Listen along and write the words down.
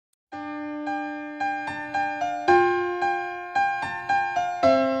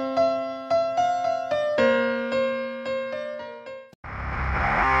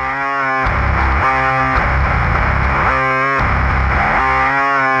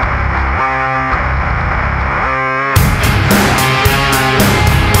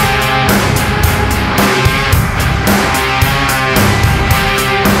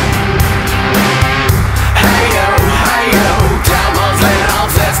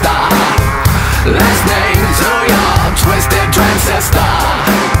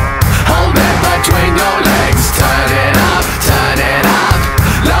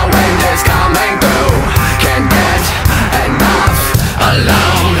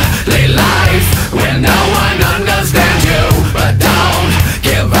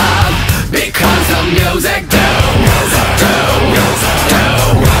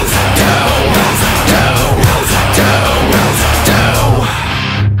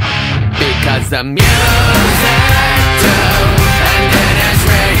'cause the music too, and it is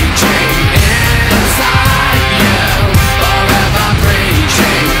reaching inside you, forever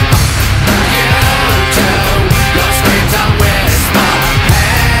preaching. You too, your screams and whisper,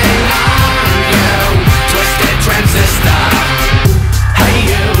 hang on you, twisted transistor. Hey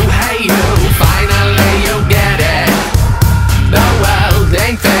you, finally you get it. The world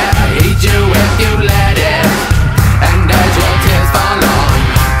ain't fair, heed you if you let it. And as your tears fall on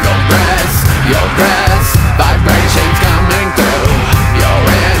your breast,